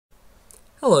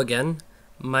Hello again.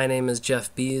 My name is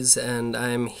Jeff Bees, and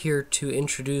I'm here to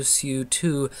introduce you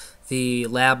to the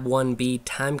Lab 1B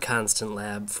Time Constant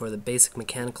Lab for the Basic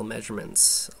Mechanical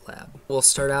Measurements Lab. We'll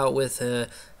start out with a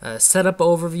setup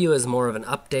overview as more of an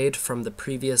update from the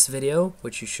previous video,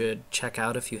 which you should check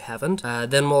out if you haven't.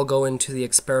 Then we'll go into the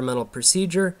experimental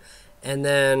procedure, and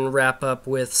then wrap up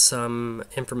with some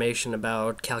information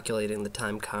about calculating the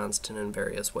time constant in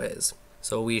various ways.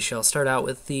 So we shall start out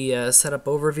with the setup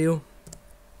overview.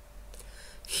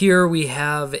 Here we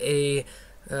have a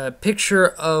picture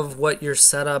of what your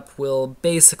setup will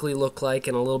basically look like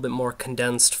in a little bit more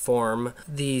condensed form.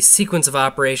 The sequence of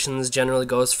operations generally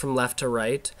goes from left to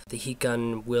right. The heat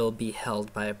gun will be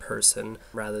held by a person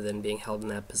rather than being held in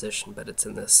that position, but it's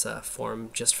in this form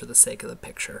just for the sake of the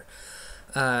picture.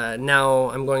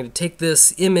 Now I'm going to take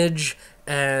this image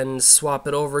and swap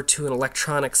it over to an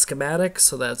electronic schematic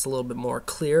so that's a little bit more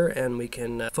clear and we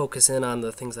can focus in on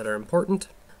the things that are important.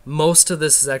 Most of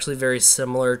this is actually very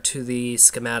similar to the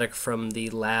schematic from the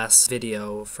last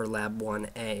video for Lab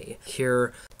 1A.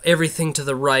 Here, everything to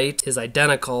the right is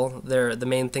identical. The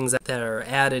main things that are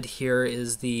added here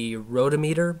is the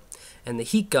rotometer and the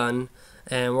heat gun,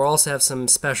 and we'll also have some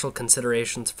special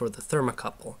considerations for the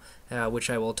thermocouple,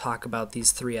 which I will talk about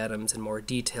these three items in more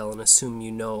detail and assume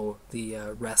you know the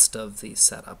rest of the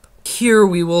setup. Here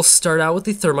we will start out with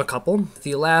the thermocouple.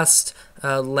 The last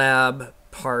lab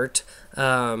part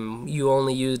you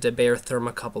only used a bare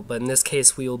thermocouple, but in this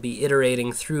case we will be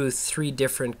iterating through three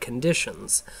different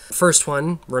conditions. First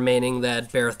one remaining that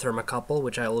bare thermocouple,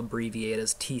 which I will abbreviate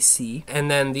as TC,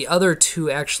 and then the other two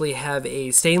actually have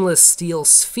a stainless steel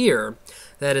sphere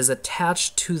that is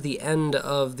attached to the end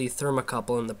of the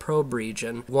thermocouple in the probe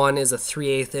region. One is a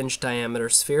 3/8 inch diameter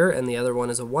sphere and the other one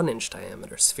is a 1 inch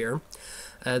diameter sphere.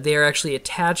 They are actually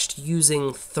attached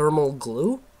using thermal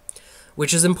glue,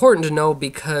 which is important to know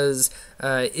because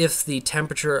if the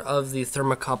temperature of the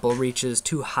thermocouple reaches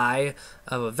too high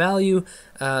of a value,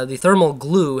 the thermal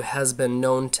glue has been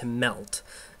known to melt.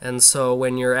 And so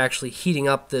when you're actually heating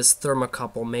up this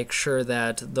thermocouple, make sure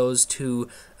that those two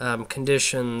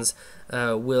conditions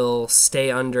will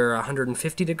stay under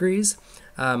 150 degrees,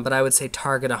 but I would say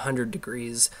target 100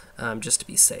 degrees just to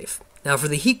be safe. Now for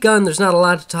the heat gun, there's not a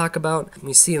lot to talk about.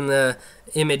 You see in the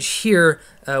image here,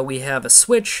 we have a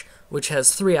switch which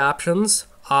has three options: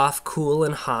 off, cool,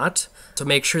 and hot. So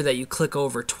make sure that you click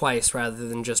over twice rather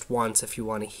than just once if you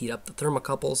want to heat up the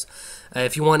thermocouples.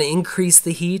 If you want to increase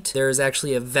the heat, there's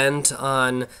actually a vent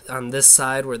on this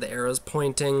side where the arrow's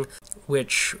pointing,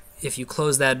 which if you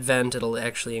close that vent, it'll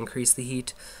actually increase the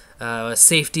heat. A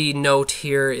safety note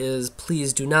here is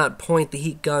please do not point the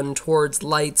heat gun towards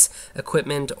lights,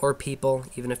 equipment, or people,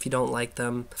 even if you don't like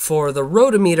them. For the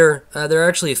rotometer, there are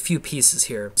actually a few pieces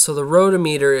here. So the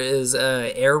rotometer is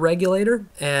an air regulator,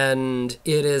 and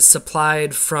it is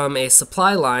supplied from a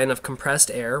supply line of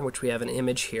compressed air, which we have an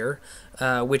image here,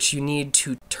 which you need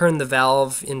to turn the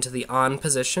valve into the on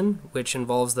position, which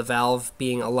involves the valve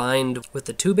being aligned with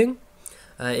the tubing.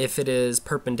 If it is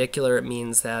perpendicular, it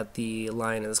means that the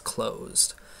line is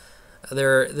closed.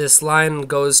 This line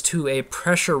goes to a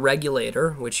pressure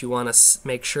regulator, which you want to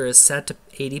make sure is set to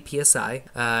 80 psi,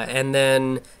 and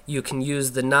then you can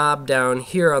use the knob down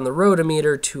here on the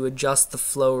rotometer to adjust the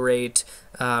flow rate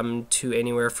to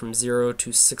anywhere from 0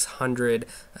 to 600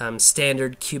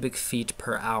 standard cubic feet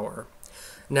per hour.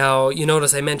 Now, you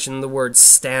notice I mentioned the word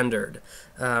standard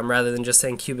rather than just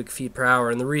saying cubic feet per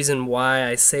hour. And the reason why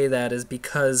I say that is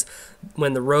because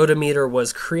when the rotometer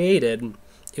was created,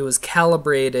 it was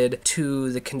calibrated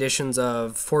to the conditions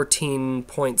of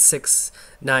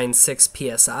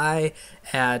 14.696 psi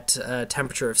at a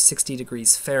temperature of 60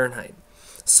 degrees Fahrenheit.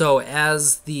 So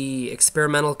as the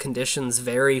experimental conditions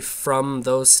vary from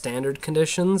those standard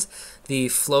conditions, the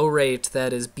flow rate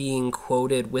that is being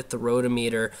quoted with the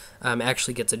rotometer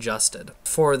actually gets adjusted.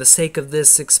 For the sake of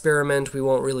this experiment, we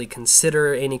won't really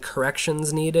consider any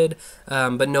corrections needed,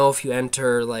 but know if you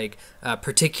enter like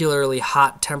particularly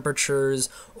hot temperatures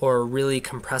or really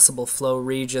compressible flow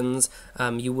regions,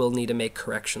 you will need to make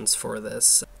corrections for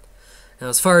this. Now,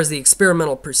 as far as the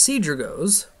experimental procedure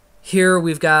goes, here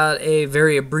we've got a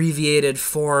very abbreviated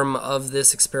form of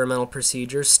this experimental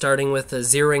procedure, starting with the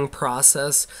zeroing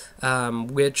process,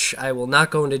 which I will not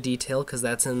go into detail because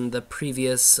that's in the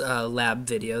previous lab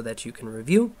video that you can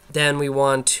review. Then we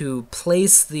want to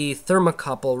place the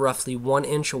thermocouple roughly 1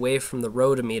 inch away from the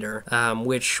rotometer,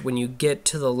 which when you get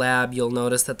to the lab you'll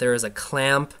notice that there is a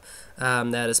clamp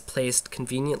that is placed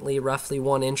conveniently roughly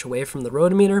 1 inch away from the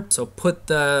rotometer. So put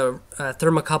the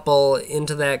thermocouple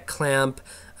into that clamp,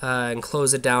 and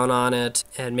close it down on it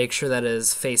and make sure that it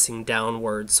is facing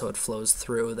downward so it flows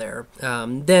through there.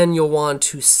 Then you'll want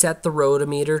to set the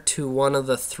rotometer to one of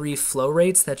the 3 flow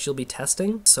rates that you'll be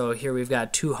testing. So here we've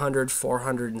got 200,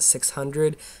 400, and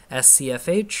 600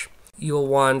 SCFH. You'll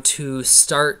want to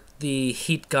start the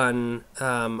heat gun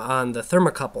on the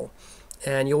thermocouple.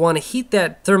 And you'll want to heat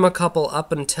that thermocouple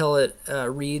up until it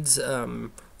reads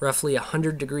roughly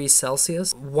 100 degrees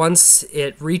Celsius. Once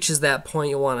it reaches that point,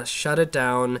 you'll want to shut it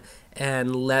down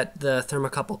and let the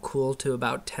thermocouple cool to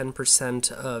about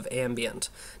 10% of ambient.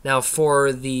 Now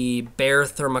for the bare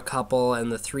thermocouple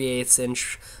and the 3/8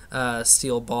 inch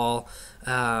steel ball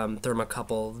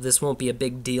thermocouple, this won't be a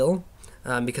big deal.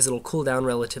 Because it'll cool down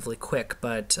relatively quick,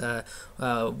 but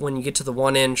when you get to the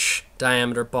 1-inch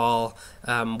diameter ball,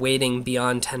 waiting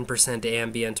beyond 10%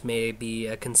 ambient may be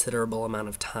a considerable amount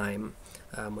of time,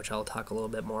 which I'll talk a little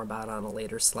bit more about on a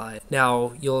later slide.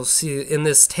 Now, you'll see in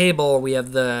this table we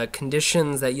have the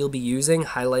conditions that you'll be using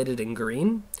highlighted in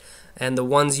green, and the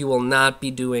ones you will not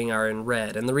be doing are in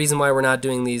red. And the reason why we're not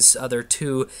doing these other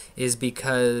 2 is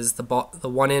because the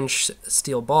 1-inch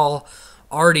steel ball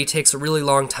already takes a really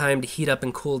long time to heat up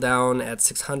and cool down at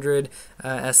 600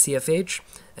 SCFH,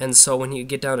 and so when you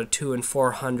get down to 2 and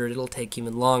 400 it'll take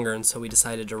even longer, and so we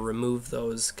decided to remove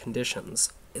those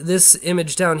conditions. This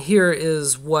image down here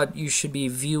is what you should be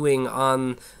viewing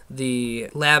on the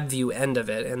LabVIEW end of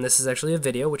it, and this is actually a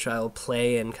video which I'll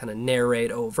play and kind of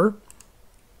narrate over.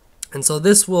 And so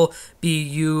this will be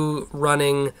you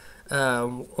running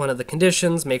one of the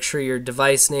conditions. Make sure your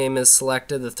device name is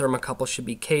selected. The thermocouple should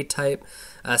be K-type.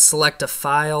 Select a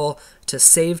file to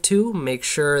save to. Make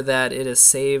sure that it is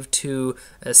saved to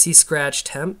C-Scratch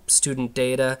temp, student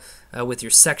data, with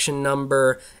your section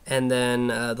number, and then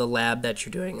the lab that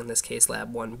you're doing, in this case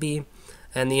lab 1B.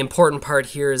 And the important part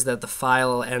here is that the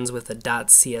file ends with a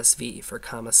 .csv for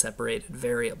comma-separated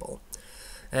variable.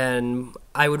 And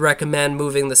I would recommend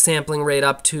moving the sampling rate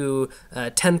up to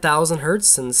 10,000 Hertz,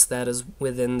 since that is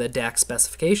within the DAC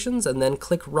specifications, and then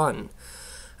click Run.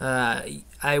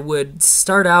 I would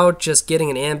start out just getting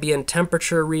an ambient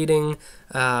temperature reading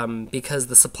because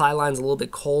the supply line is a little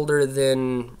bit colder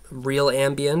than real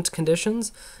ambient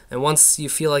conditions. And once you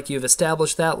feel like you've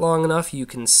established that long enough, you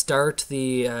can start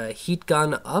the heat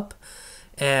gun up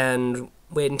and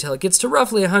wait until it gets to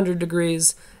roughly 100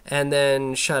 degrees and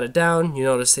then shut it down. You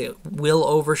notice it will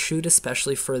overshoot,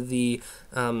 especially for the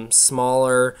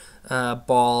smaller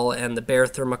ball and the bare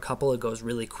thermocouple. It goes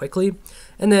really quickly.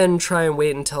 And then try and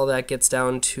wait until that gets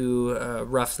down to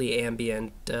roughly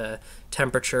ambient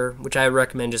temperature, which I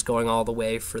recommend just going all the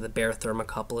way for the bare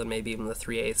thermocouple and maybe even the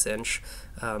 3/8 inch.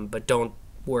 But don't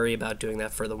worry about doing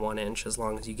that for the 1-inch as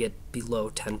long as you get below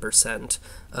 10%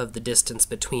 of the distance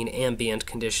between ambient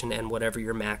condition and whatever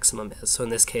your maximum is. So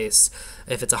in this case,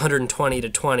 if it's 120 to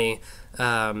 20,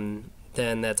 then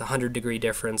that's a 100-degree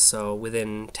difference, so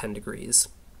within 10 degrees.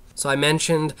 So I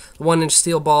mentioned the 1-inch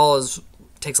steel ball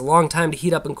takes a long time to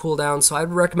heat up and cool down, so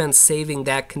I'd recommend saving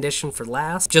that condition for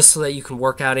last, just so that you can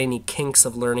work out any kinks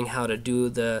of learning how to do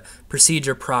the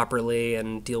procedure properly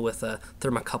and deal with a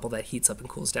thermocouple that heats up and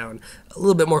cools down a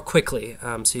little bit more quickly,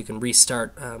 so you can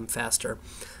restart faster.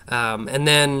 And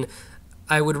then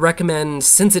I would recommend,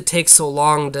 since it takes so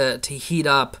long to heat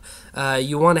up,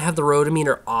 you want to have the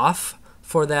rotometer off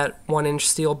for that 1-inch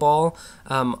steel ball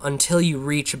until you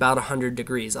reach about 100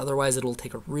 degrees. Otherwise it'll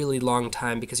take a really long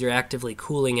time because you're actively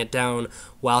cooling it down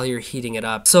while you're heating it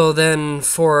up. So then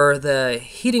for the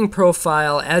heating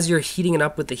profile, as you're heating it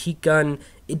up with the heat gun,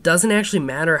 it doesn't actually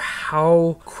matter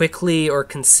how quickly or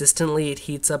consistently it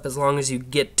heats up as long as you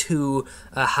get to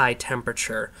a high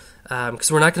temperature.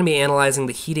 Because we're not going to be analyzing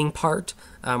the heating part.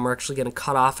 We're actually going to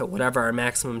cut off at whatever our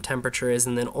maximum temperature is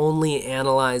and then only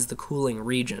analyze the cooling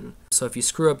region. So if you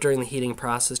screw up during the heating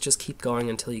process, just keep going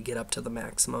until you get up to the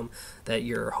maximum that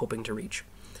you're hoping to reach.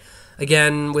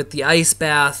 Again, with the ice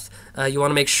bath, you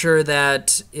want to make sure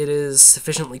that it is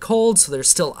sufficiently cold so there's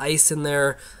still ice in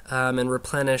there, and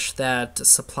replenish that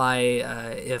supply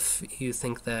if you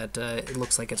think that it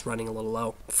looks like it's running a little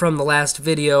low. From the last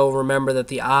video, remember that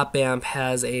the op amp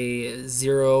has a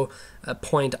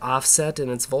 0-point offset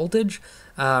in its voltage,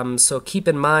 so keep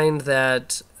in mind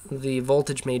that the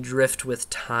voltage may drift with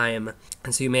time,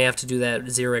 and so you may have to do that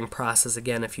zeroing process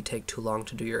again if you take too long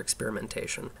to do your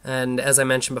experimentation. And as I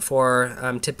mentioned before,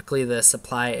 typically the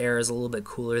supply air is a little bit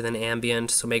cooler than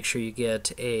ambient, so make sure you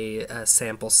get a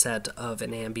sample set of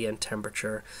an ambient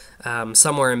temperature.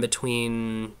 Somewhere in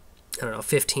between, I don't know,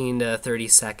 15 to 30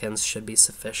 seconds should be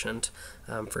sufficient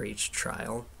for each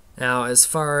trial. Now, as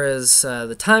far as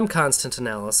the time constant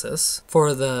analysis,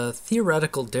 for the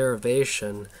theoretical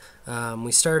derivation,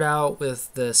 We start out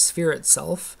with the sphere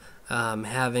itself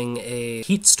having a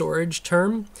heat storage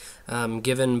term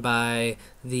given by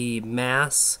the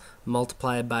mass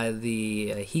multiplied by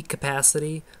the heat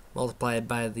capacity multiplied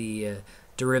by the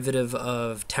derivative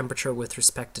of temperature with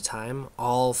respect to time,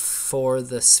 all for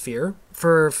the sphere.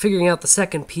 For figuring out the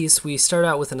second piece, we start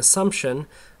out with an assumption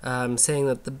saying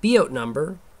that the Biot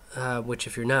number, which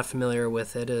if you're not familiar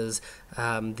with it is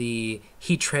the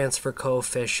heat transfer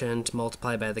coefficient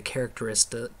multiplied by the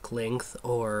characteristic length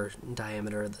or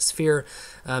diameter of the sphere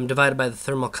divided by the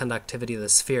thermal conductivity of the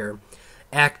sphere,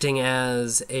 acting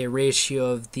as a ratio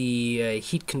of the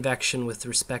heat convection with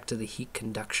respect to the heat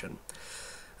conduction.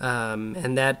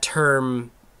 And that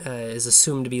term is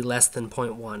assumed to be less than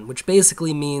 0.1, which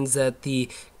basically means that the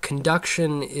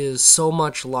conduction is so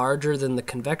much larger than the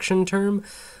convection term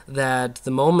that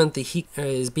the moment the heat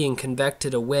is being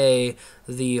convected away,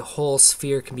 the whole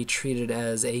sphere can be treated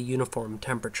as a uniform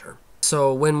temperature.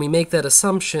 So when we make that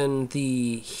assumption,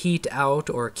 the heat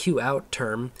out or Q out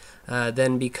term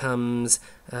then becomes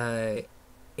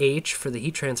H for the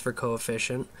heat transfer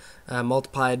coefficient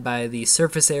multiplied by the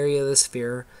surface area of the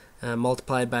sphere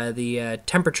multiplied by the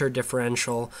temperature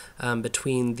differential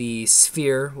between the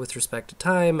sphere with respect to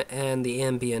time and the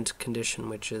ambient condition,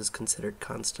 which is considered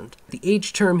constant. The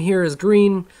H term here is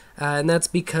green, and that's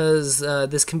because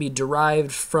this can be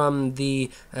derived from the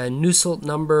Nusselt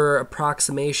number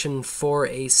approximation for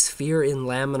a sphere in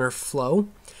laminar flow.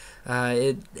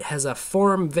 It has a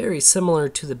form very similar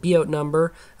to the Biot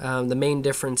number. The main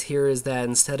difference here is that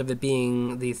instead of it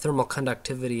being the thermal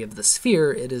conductivity of the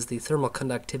sphere, it is the thermal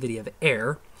conductivity of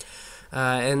air.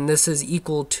 And this is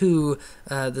equal to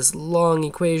this long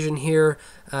equation here,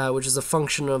 which is a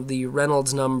function of the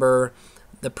Reynolds number,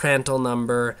 the Prandtl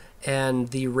number, and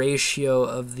the ratio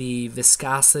of the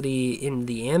viscosity in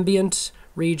the ambient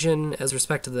region as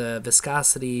respect to the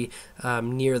viscosity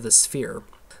near the sphere.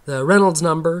 The Reynolds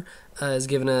number is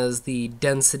given as the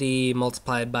density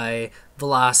multiplied by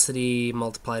velocity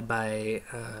multiplied by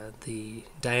the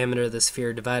diameter of the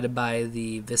sphere divided by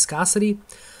the viscosity.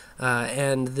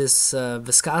 And this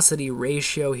viscosity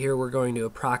ratio here we're going to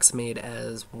approximate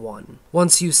as 1.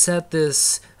 Once you set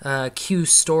this Q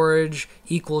storage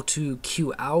equal to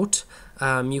Q out,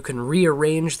 you can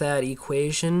rearrange that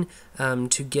equation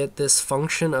to get this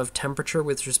function of temperature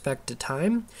with respect to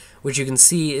time, which you can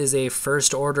see is a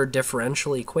first-order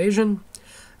differential equation.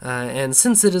 And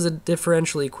since it is a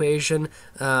differential equation,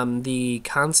 the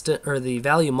constant or the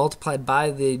value multiplied by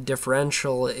the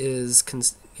differential is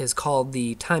called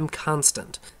the time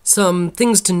constant. Some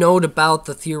things to note about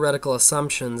the theoretical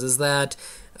assumptions is that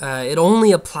it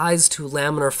only applies to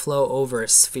laminar flow over a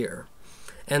sphere.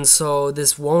 And so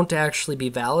this won't actually be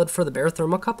valid for the bare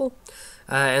thermocouple.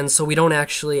 And so we don't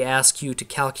actually ask you to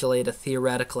calculate a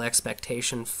theoretical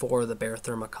expectation for the bare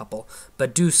thermocouple,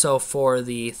 but do so for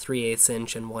the 3/8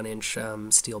 inch and 1 inch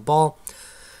steel ball.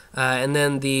 And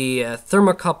then the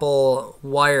thermocouple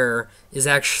wire is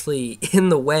actually in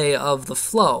the way of the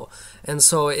flow. And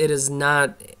so it is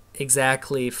not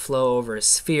exactly flow over a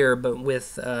sphere, but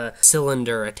with a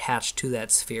cylinder attached to that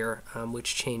sphere,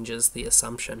 which changes the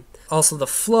assumption. Also, the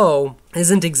flow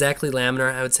isn't exactly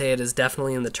laminar. I would say it is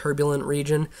definitely in the turbulent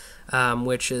region,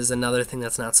 which is another thing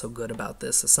that's not so good about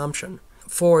this assumption.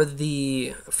 For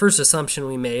the first assumption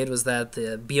we made was that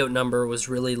the Biot number was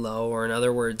really low, or in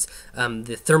other words,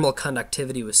 the thermal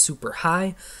conductivity was super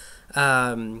high.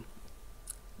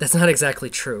 That's not exactly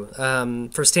true.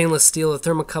 For stainless steel, the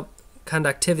thermal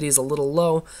conductivity is a little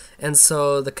low, and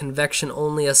so the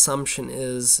convection-only assumption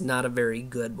is not a very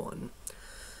good one.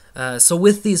 So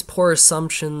with these poor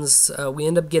assumptions, we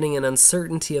end up getting an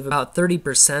uncertainty of about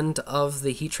 30% of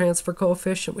the heat transfer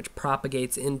coefficient, which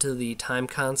propagates into the time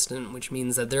constant, which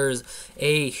means that there's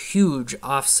a huge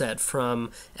offset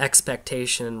from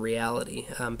expectation and reality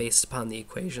based upon the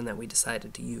equation that we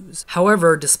decided to use.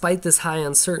 However, despite this high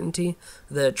uncertainty,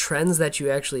 the trends that you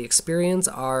actually experience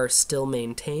are still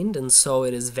maintained, and so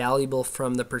it is valuable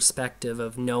from the perspective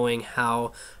of knowing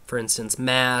how, for instance,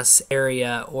 mass,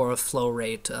 area, or flow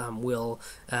rate will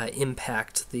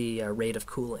impact the rate of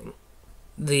cooling.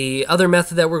 The other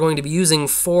method that we're going to be using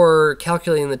for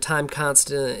calculating the time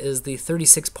constant is the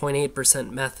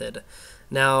 36.8% method.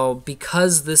 Now,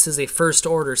 because this is a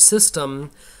first-order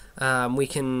system, we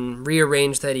can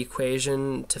rearrange that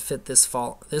equation to fit this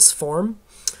form,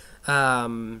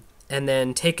 and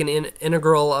then take an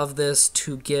integral of this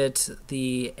to get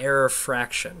the error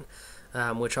fraction.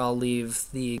 which I'll leave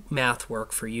the math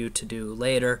work for you to do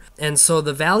later. And so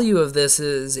the value of this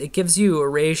is it gives you a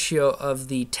ratio of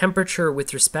the temperature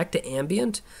with respect to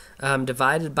ambient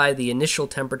divided by the initial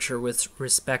temperature with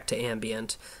respect to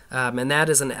ambient. And that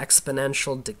is an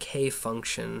exponential decay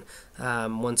function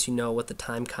once you know what the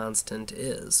time constant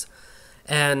is.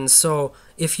 And so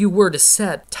if you were to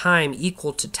set time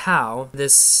equal to tau,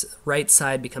 this right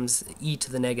side becomes e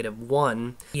to the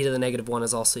 -1. E to the -1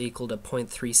 is also equal to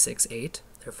 0.368,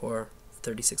 therefore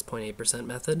 36.8%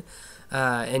 method.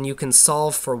 And you can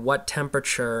solve for what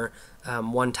temperature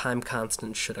one time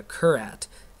constant should occur at.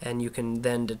 And you can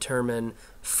then determine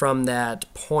from that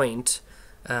point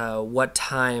what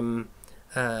time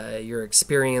you're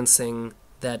experiencing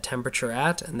that temperature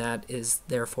at, and that is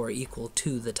therefore equal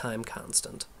to the time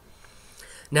constant.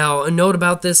 Now, a note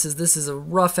about this is a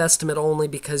rough estimate only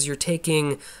because you're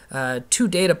taking 2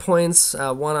 data points,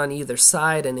 one on either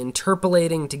side, and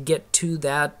interpolating to get to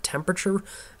that temperature,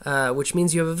 which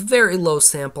means you have a very low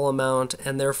sample amount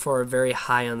and therefore a very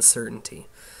high uncertainty.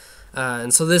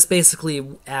 And so this basically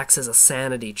acts as a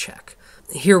sanity check.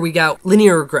 Here we got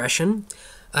linear regression,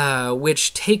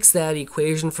 which takes that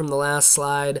equation from the last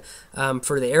slide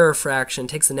for the error fraction,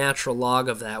 takes the natural log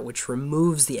of that, which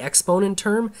removes the exponent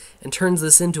term and turns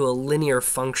this into a linear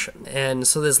function. And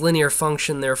so this linear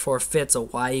function therefore fits a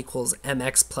y equals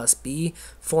mx plus b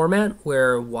format,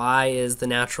 where y is the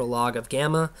natural log of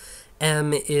gamma,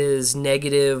 m is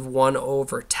 -1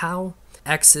 over tau,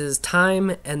 x is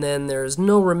time, and then there's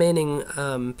no remaining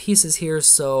pieces here,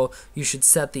 so you should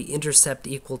set the intercept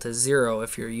equal to 0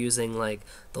 if you're using like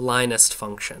the Linus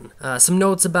function. Some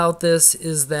notes about this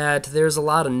is that there's a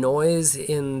lot of noise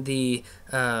in the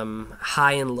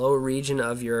high and low region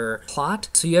of your plot,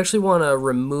 so you actually want to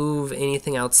remove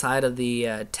anything outside of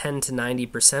the 10 to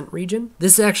 90% region.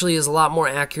 This actually is a lot more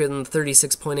accurate than the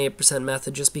 36.8%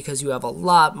 method just because you have a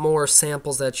lot more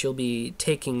samples that you'll be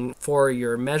taking for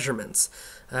your measurements.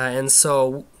 And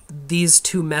so these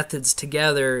two methods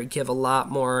together give a lot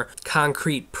more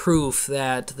concrete proof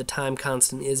that the time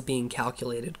constant is being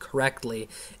calculated correctly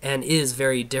and is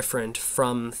very different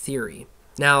from theory.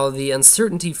 Now, the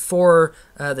uncertainty for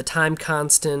the time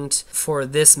constant for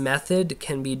this method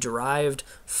can be derived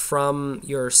from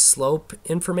your slope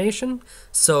information.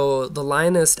 So the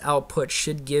Linus output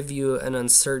should give you an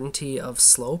uncertainty of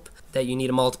slope that you need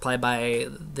to multiply by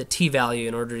the t-value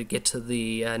in order to get to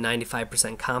the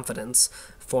 95% confidence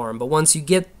form. But once you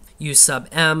get u sub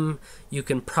m, you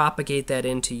can propagate that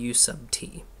into u sub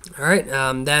t. All right,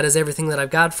 that is everything that I've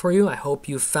got for you. I hope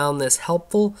you found this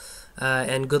helpful,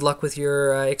 and good luck with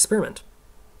your experiment.